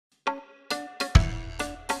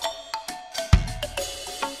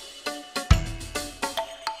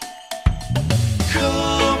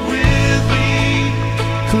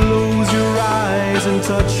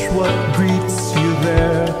what greets you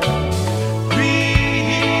there.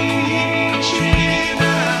 Reaching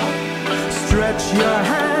out, Stretch your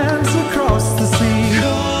hands across the sea.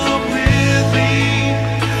 come with me.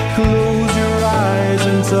 Close your eyes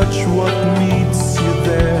and touch what meets you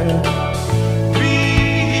there.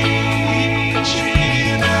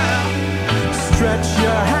 Reaching out, Stretch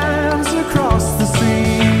your hands across the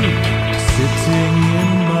sea. Sitting in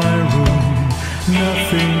my room,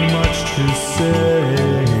 nothing much to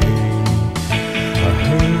say. I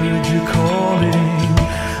heard you calling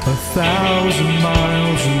 1,000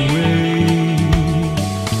 miles away.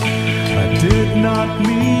 I did not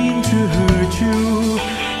mean to hurt you.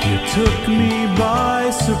 You took me by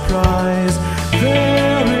surprise.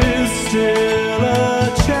 There is still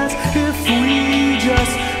a chance if we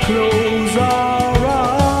just close our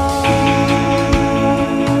eyes.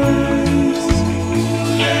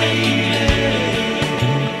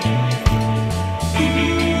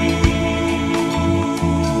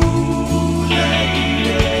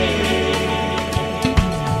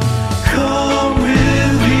 come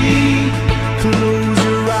with me. Close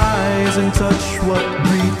your eyes and touch what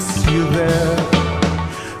greets you there.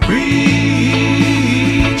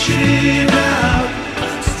 Reaching out,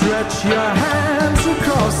 Stretch your hands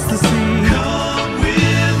across the sea. come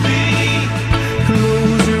with me.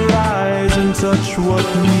 Close your eyes and touch what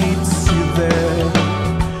meets you there.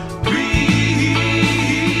 Reaching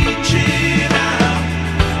out,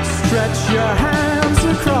 Stretch your hands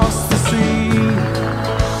across the sea.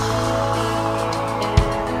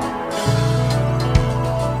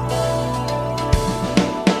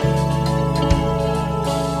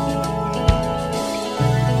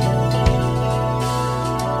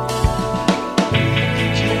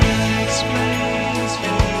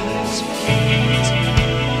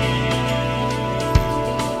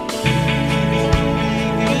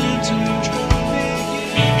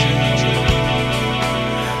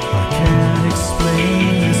 I can't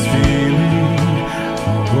explain this feeling.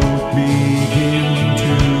 I won't begin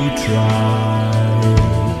to try.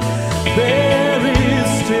 There is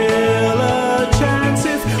still a chance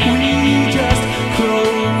if we just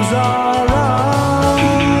close our eyes.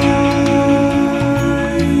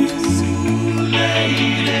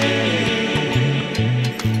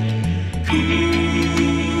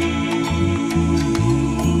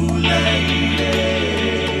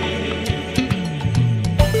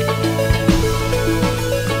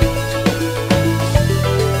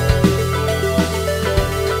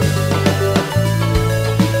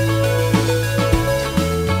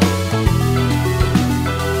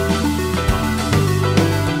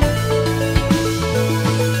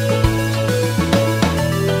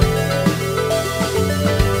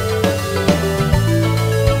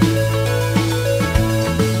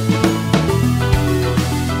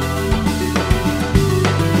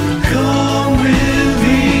 come with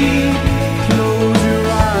me. Close your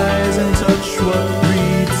eyes and touch what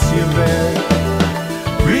greets you there.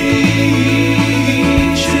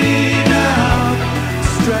 Reaching out,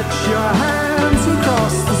 Stretch your hands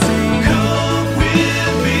across the sea. come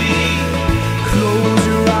with me. Close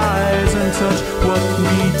your eyes and touch what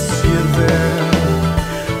meets you there.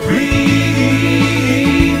 Reaching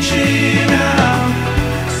out,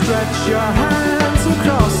 Stretch your hands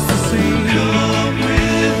across the sea. come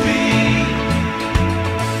with me.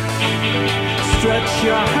 Stretch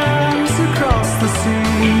your hands across the sea.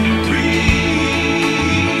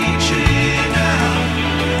 Reaching out,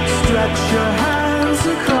 Stretch your hands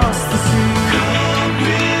across the sea. come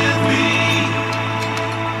with me.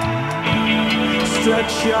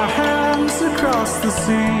 Stretch your hands across the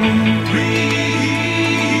sea.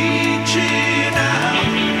 Reaching